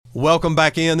Welcome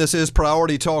back in. This is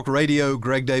Priority Talk Radio.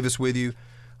 Greg Davis with you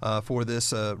for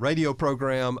this radio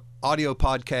program, audio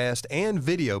podcast, and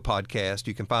video podcast.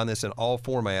 You can find this in all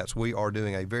formats. We are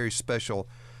doing a very special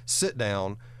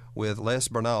sit-down with Les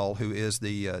Bernal, who is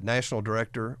the National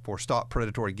Director for Stop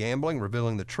Predatory Gambling,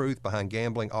 revealing the truth behind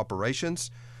gambling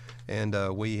operations.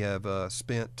 And we have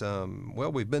spent,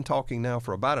 we've been talking now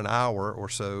for about an hour or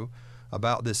so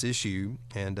about this issue,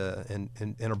 and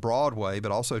in a broad way,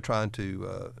 but also trying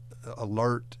to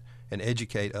alert and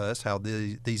educate us how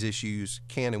these issues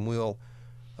can and will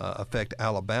affect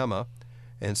Alabama.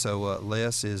 And so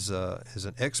Les is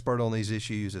an expert on these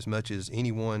issues as much as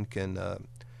anyone can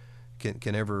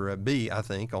ever be, I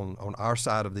think, on our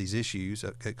side of these issues,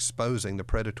 exposing the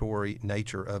predatory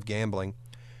nature of gambling.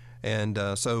 And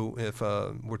so if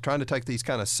we're trying to take these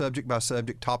kind of subject by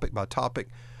subject, topic by topic,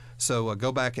 so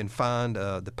go back and find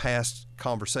the past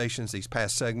conversations, these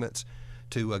past segments,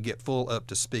 to get full up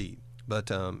to speed. But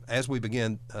as we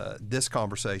begin this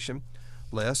conversation,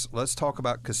 let's talk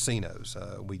about casinos.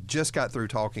 We just got through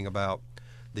talking about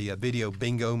the video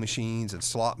bingo machines and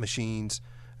slot machines,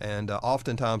 and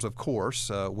oftentimes, of course,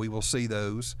 we will see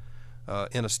those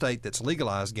in a state that's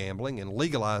legalized gambling and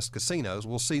legalized casinos.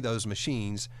 We'll see those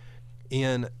machines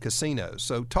in casinos.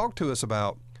 So talk to us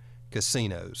about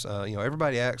casinos.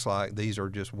 Everybody acts like these are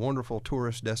just wonderful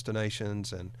tourist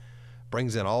destinations and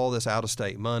brings in all this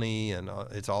out-of-state money, and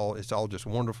it's all just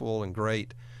wonderful and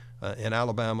great. In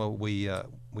Alabama, we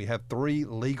have 3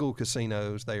 legal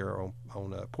casinos. They are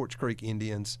on Porch Creek.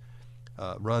 Indians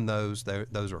run those.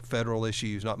 Those are federal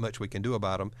issues. Not much we can do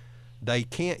about them. They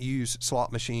can't use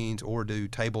slot machines or do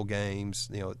table games.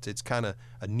 It's kind of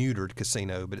a neutered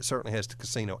casino, but it certainly has the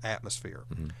casino atmosphere.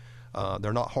 Mm-hmm.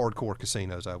 They're not hardcore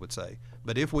casinos, I would say.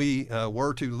 But if we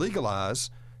were to legalize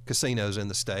casinos in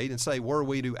the state and say, were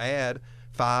we to add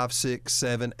 5, 6,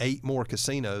 7, 8 more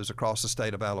casinos across the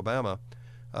state of Alabama,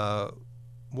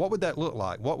 what would that look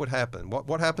like? What would happen?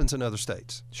 What happens in other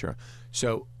states? Sure.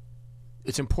 So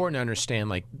it's important to understand,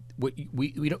 like, what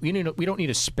we don't need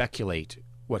to speculate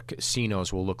what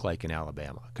casinos will look like in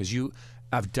Alabama, because you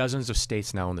have dozens of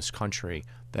states now in this country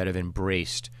that have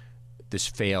embraced this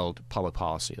failed public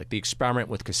policy. Like, the experiment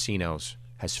with casinos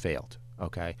has failed,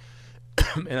 okay?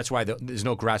 And that's why there's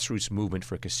no grassroots movement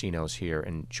for casinos here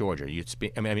in Georgia.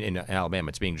 In Alabama,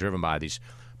 it's being driven by these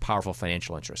powerful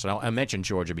financial interests. And I mentioned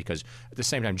Georgia because at the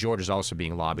same time, Georgia's also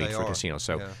being lobbied for casinos.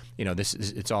 So,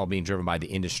 it's all being driven by the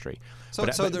industry. So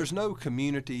there's no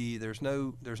community, there's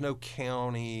no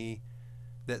county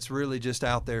that's really just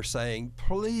out there saying,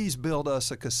 please build us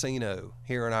a casino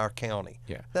here in our county.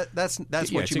 Yeah, that's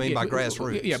what you mean by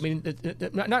grassroots. Yeah, I mean,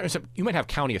 not you might have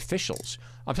county officials.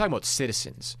 I'm talking about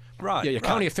citizens. Right. Yeah,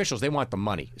 county officials, they want the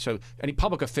money. So any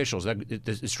public officials,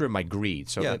 it's driven by greed.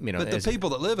 So but the people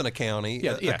that live in a county,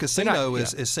 a casino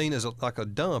is seen as like a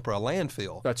dump or a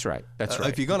landfill. That's right. That's right.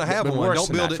 If you're going to have one,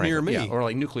 don't build it near me. Yeah, or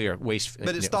like nuclear waste.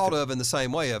 But it's thought of in the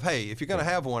same way of, hey, if you're going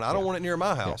to have one, I don't want it near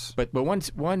my house. Yeah. But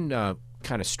one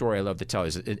kind of story I love to tell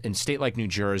is in a state like New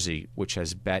Jersey, which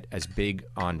has bet as big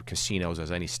on casinos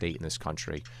as any state in this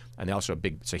country, and they also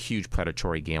it's a huge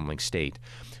predatory gambling state.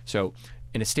 So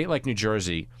in a state like New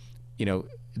Jersey,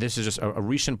 this is just a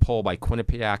recent poll by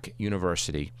Quinnipiac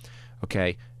University,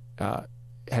 okay,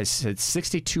 has said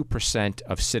 62%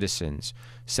 of citizens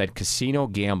said casino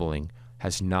gambling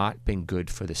has not been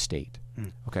good for the state.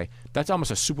 Okay, that's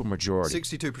almost a supermajority.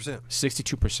 62%.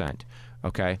 62%.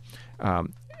 Okay.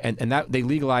 And that they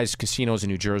legalized casinos in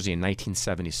New Jersey in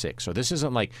 1976. So this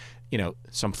isn't like,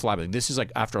 some fly. This is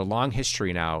like after a long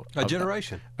history now. A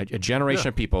generation. A generation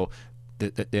of people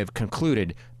that they have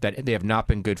concluded that they have not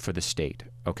been good for the state.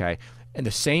 Okay. And the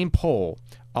same poll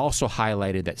also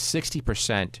highlighted that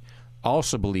 60%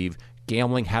 also believe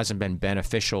gambling hasn't been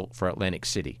beneficial for Atlantic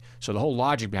City. So the whole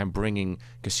logic behind bringing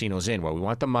casinos in, well, we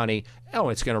want the money.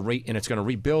 It's going to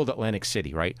rebuild Atlantic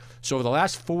City, right? So over the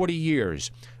last 40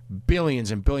 years,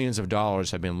 billions and billions of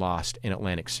dollars have been lost in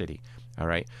Atlantic City. All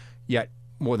right, yet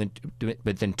more than 2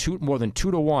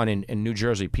 to 1 in New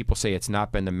Jersey, people say it's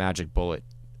not been the magic bullet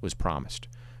was promised.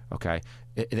 Okay,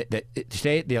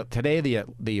 today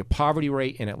the poverty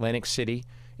rate in Atlantic City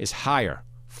is higher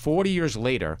 40 years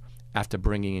later after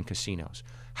bringing in casinos.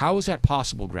 How is that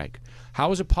possible, Greg?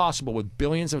 How is it possible with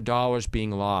billions of dollars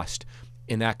being lost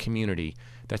in that community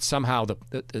that somehow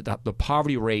the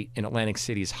poverty rate in Atlantic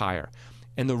City is higher?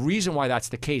 And the reason why that's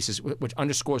the case is, which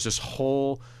underscores this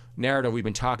whole narrative we've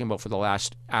been talking about for the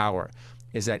last hour,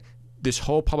 is that this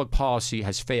whole public policy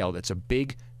has failed. It's a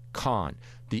big con.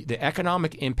 The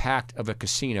economic impact of a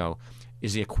casino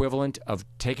is the equivalent of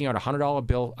taking out a $100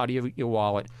 bill out of your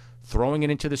wallet, throwing it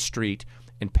into the street,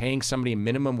 and paying somebody a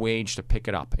minimum wage to pick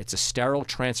it up. It's a sterile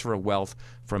transfer of wealth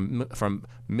from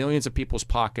millions of people's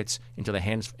pockets into the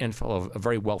handful of a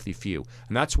very wealthy few.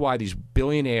 And that's why these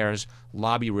billionaires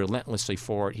lobby relentlessly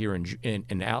for it here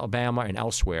in Alabama and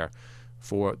elsewhere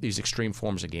for these extreme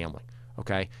forms of gambling.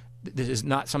 Okay? This is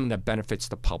not something that benefits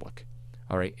the public.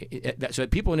 All right, so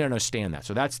people need to understand that.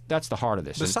 So that's the heart of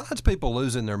this. Besides people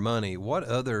losing their money, what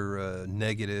other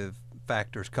negative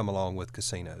factors come along with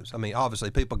casinos? I mean, obviously,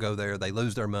 people go there, they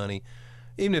lose their money.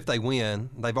 Even if they win,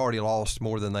 they've already lost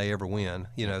more than they ever win.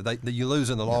 You know, you lose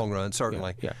in the long run,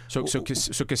 certainly. Yeah. So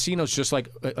casinos, just like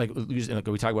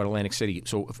we talk about Atlantic City.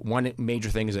 So one major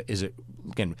thing is it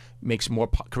again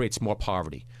creates more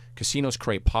poverty. Casinos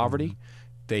create poverty. Mm-hmm.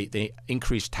 They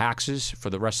increase taxes for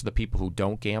the rest of the people who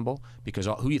don't gamble, because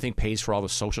who do you think pays for all the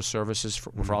social services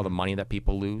for all the money that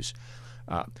people lose?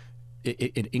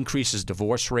 It increases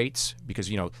divorce rates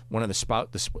because one of the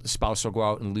spouse will go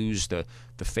out and lose the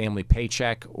family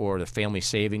paycheck or the family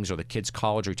savings or the kid's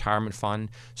college retirement fund.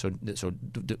 So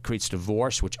creates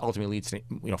divorce, which ultimately leads to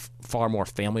far more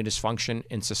family dysfunction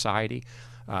in society.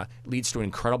 Leads to an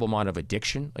incredible amount of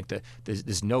addiction. Like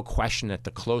there's no question that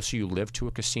the closer you live to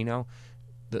a casino,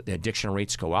 the addiction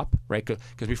rates go up, right?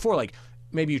 Because before, like,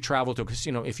 maybe you travel to a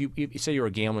casino. If you say you're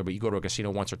a gambler, but you go to a casino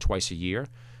once or twice a year,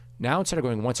 now instead of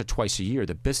going once or twice a year,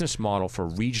 the business model for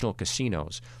regional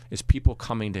casinos is people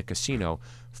coming to a casino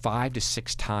 5 to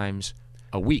 6 times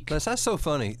a week. That's so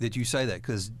funny that you say that,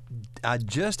 because I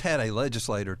just had a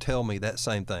legislator tell me that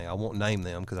same thing. I won't name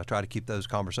them because I try to keep those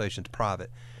conversations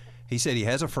private. He said he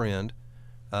has a friend.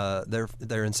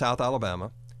 They're in South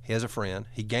Alabama. He has a friend.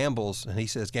 He gambles, and he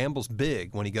says gambles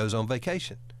big when he goes on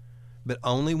vacation, but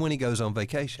only when he goes on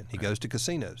vacation. He goes to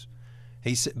casinos.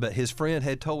 But his friend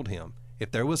had told him, if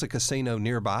there was a casino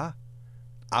nearby,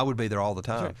 I would be there all the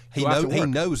time. Right. He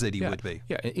knows that he would be.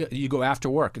 Yeah, you go after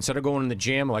work instead of going in the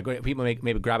gym. Like people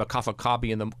maybe grab a cup of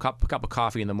coffee in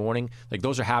the morning. Like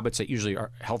those are habits that usually are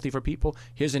healthy for people.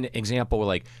 Here's an example where,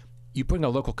 like, you put in a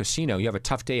local casino. You have a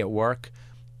tough day at work.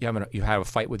 You have a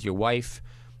fight with your wife.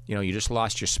 You just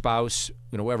lost your spouse,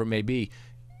 whatever it may be.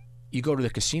 You go to the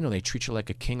casino, they treat you like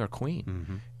a king or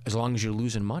queen, as long as you're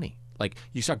losing money. Like,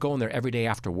 you start going there every day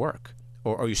after work,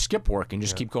 or you skip work and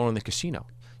just keep going to the casino.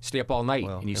 Stay up all night.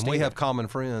 And we have common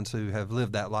friends who have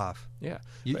lived that life. Yeah.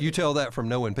 You tell that from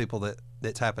knowing people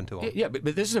that's happened to them. Yeah,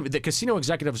 but this is the casino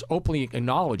executives openly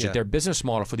acknowledge that their business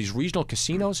model for these regional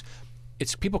casinos,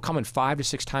 it's people coming 5 to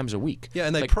 6 times a week. Yeah,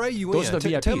 and they pray you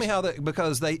in. Tell me how that,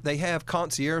 because they have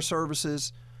concierge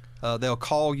services. They'll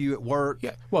call you at work.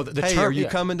 Yeah. Well, hey, are you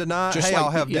coming tonight? Hey,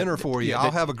 I'll have dinner for you. I'll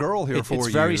have a girl here for you. It's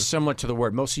very similar to the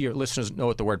word. Most of your listeners know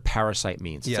what the word parasite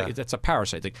means. It's a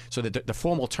parasite. So the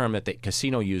formal term that the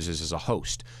casino uses is a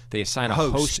host. They assign a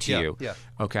host to you. Yeah.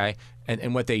 Okay.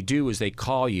 And what they do is they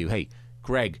call you. Hey,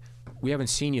 Greg, we haven't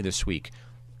seen you this week.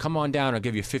 Come on down. I'll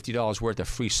give you $50 worth of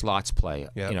free slots play.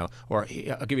 Or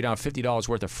I'll give you down $50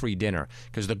 worth of free dinner,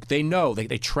 because they know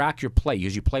they track your play,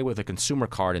 because you play with a consumer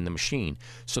card in the machine,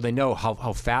 so they know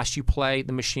how fast you play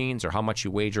the machines, or how much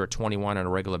you wager at 21 on a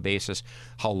regular basis,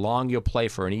 how long you'll play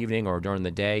for an evening or during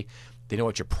the day. They know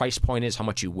what your price point is, how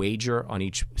much you wager on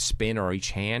each spin or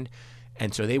each hand,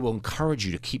 and so they will encourage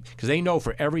you to keep, because they know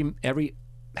for every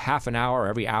half an hour,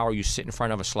 every hour you sit in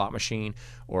front of a slot machine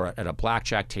or at a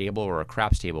blackjack table or a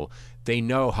craps table, they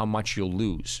know how much you'll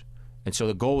lose. And so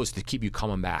the goal is to keep you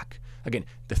coming back. Again,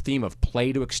 the theme of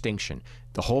play to extinction.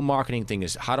 The whole marketing thing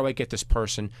is, how do I get this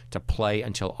person to play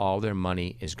until all their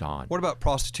money is gone? What about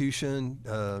prostitution,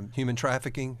 human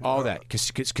trafficking? All that.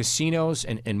 Casinos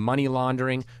and money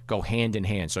laundering go hand in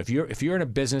hand. So if you're in a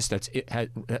business has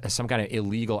some kind of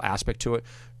illegal aspect to it,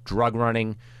 drug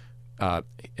running,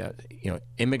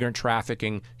 immigrant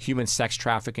trafficking, human sex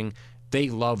trafficking, they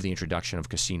love the introduction of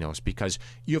casinos, because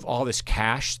you have all this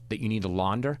cash that you need to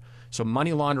launder. So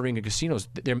money laundering in casinos,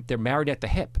 they're married at the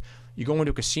hip. You go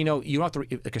into a casino,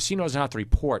 the casino doesn't have to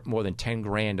report more than 10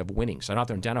 grand of winnings. So I don't have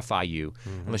to identify you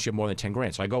unless you have more than 10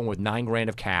 grand. So I go in with 9 grand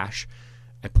of cash,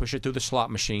 I push it through the slot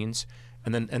machines,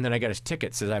 and then I get a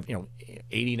ticket that says I have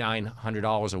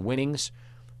 $8,900 of winnings.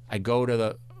 I go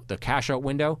to the cash out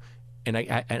window, and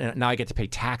now I get to pay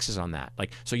taxes on that.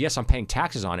 Like, so yes, I'm paying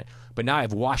taxes on it, but now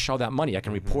I've washed all that money. I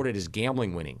can report it as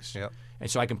gambling winnings. Yep. And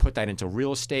so I can put that into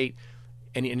real estate,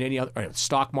 any other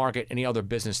stock market, any other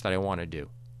business that I want to do.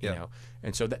 Yep. You know,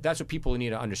 and so that's what people need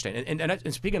to understand.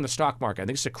 And speaking of the stock market, I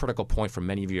think it's a critical point for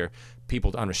many of your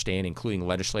people to understand, including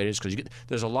legislators, because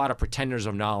there's a lot of pretenders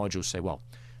of knowledge who say, "Well,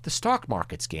 the stock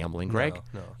market's gambling, Greg."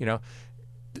 No. You know,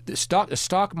 the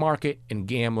stock market and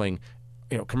gambling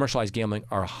commercialized gambling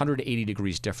are 180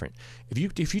 degrees different. If you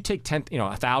take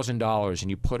 $1,000 and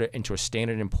you put it into a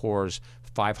Standard & Poor's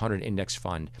 500 index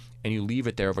fund and you leave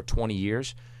it there over 20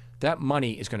 years, that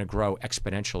money is going to grow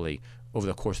exponentially over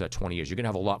the course of that 20 years. You're going to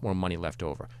have a lot more money left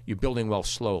over. You're building wealth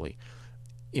slowly.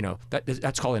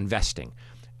 That's called investing.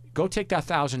 Go take that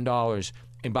 $1,000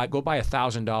 and go buy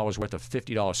 $1,000 worth of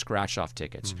 $50 scratch-off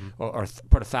tickets, or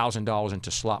put $1,000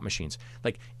 into slot machines.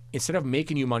 Like, instead of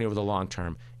making you money over the long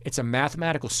term, it's a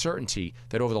mathematical certainty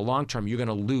that over the long term you're going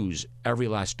to lose every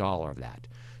last dollar of that.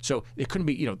 So it couldn't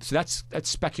be, so that's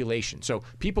speculation. So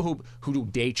people who do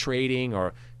day trading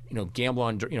or gamble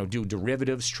on, do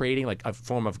derivatives trading, like a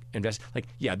form of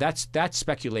that's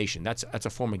speculation. That's a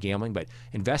form of gambling. But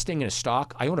investing in a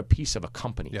stock, I own a piece of a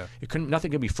company. Yeah.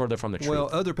 Nothing could be further from the truth. Well,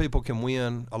 other people can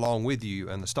win along with you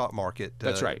in the stock market.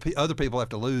 That's right. Other people have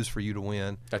to lose for you to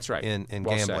win. That's right. In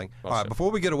gambling. All right.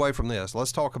 Before we get away from this,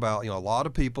 let's talk about a lot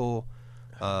of people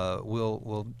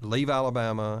will leave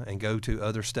Alabama and go to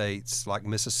other states like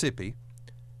Mississippi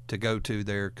to go to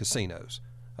their casinos.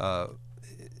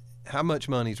 How much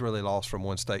money is really lost from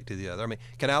one state to the other? I mean,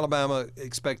 can Alabama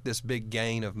expect this big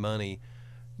gain of money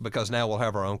because now we'll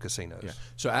have our own casinos? Yeah.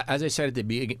 So as I said at the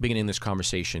beginning of this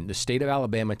conversation, the state of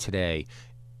Alabama today,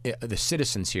 the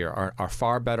citizens here are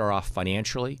far better off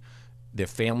financially. Their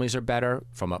families are better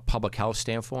from a public health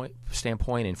standpoint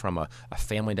and from a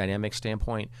family dynamic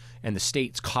standpoint. And the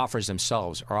state's coffers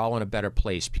themselves are all in a better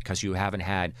place because you haven't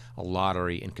had a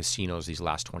lottery and casinos these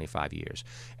last 25 years.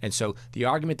 And so the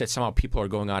argument that somehow people are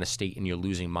going out of state and you're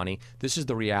losing money, this is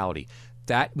the reality.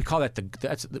 That we call that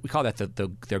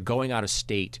the they're going out of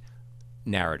state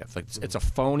narrative. Like it's a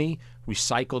phony,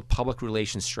 recycled public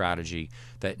relations strategy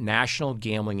that national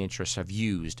gambling interests have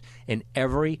used in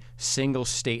every single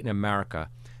state in America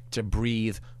to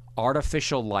breathe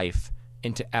artificial life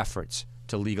into efforts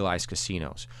to legalize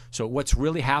casinos. So what's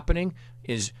really happening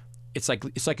is it's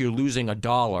like you're losing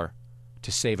 $1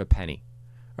 to save a penny.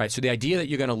 Right? So the idea that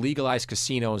you're going to legalize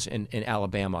casinos in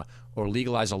Alabama or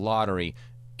legalize a lottery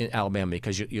in Alabama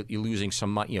because you're losing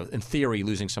some money, in theory,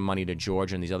 losing some money to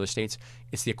Georgia and these other states,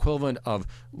 it's the equivalent of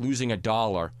losing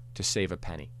 $1 to save a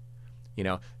penny.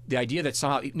 The idea that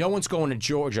somehow no one's going to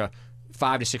Georgia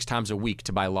 5 to 6 times a week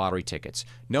to buy lottery tickets.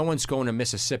 No one's going to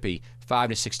Mississippi 5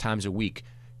 to 6 times a week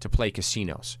to play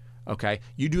casinos. Okay,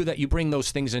 you do that. You bring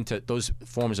those things into those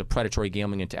forms of predatory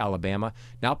gambling into Alabama.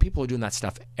 Now people are doing that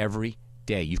stuff every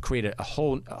day. You've created a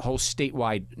whole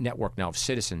statewide network now of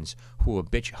citizens who are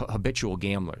habitual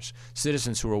gamblers,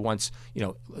 citizens who were once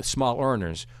small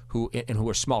earners who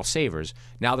are small savers.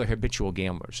 Now they're habitual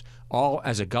gamblers, all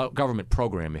as a government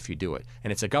program if you do it.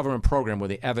 And it's a government program where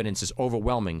the evidence is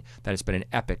overwhelming that it's been an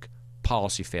epic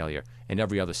policy failure in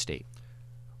every other state.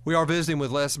 We are visiting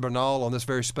with Les Bernal on this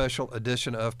very special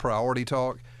edition of Priority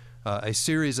Talk, a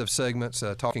series of segments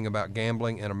talking about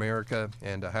gambling in America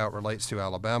and how it relates to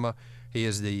Alabama. He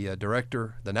is the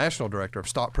national director of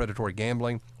Stop Predatory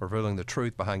Gambling, revealing the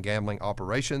truth behind gambling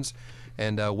operations.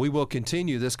 And we will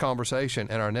continue this conversation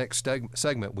in our next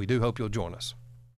segment. We do hope you'll join us.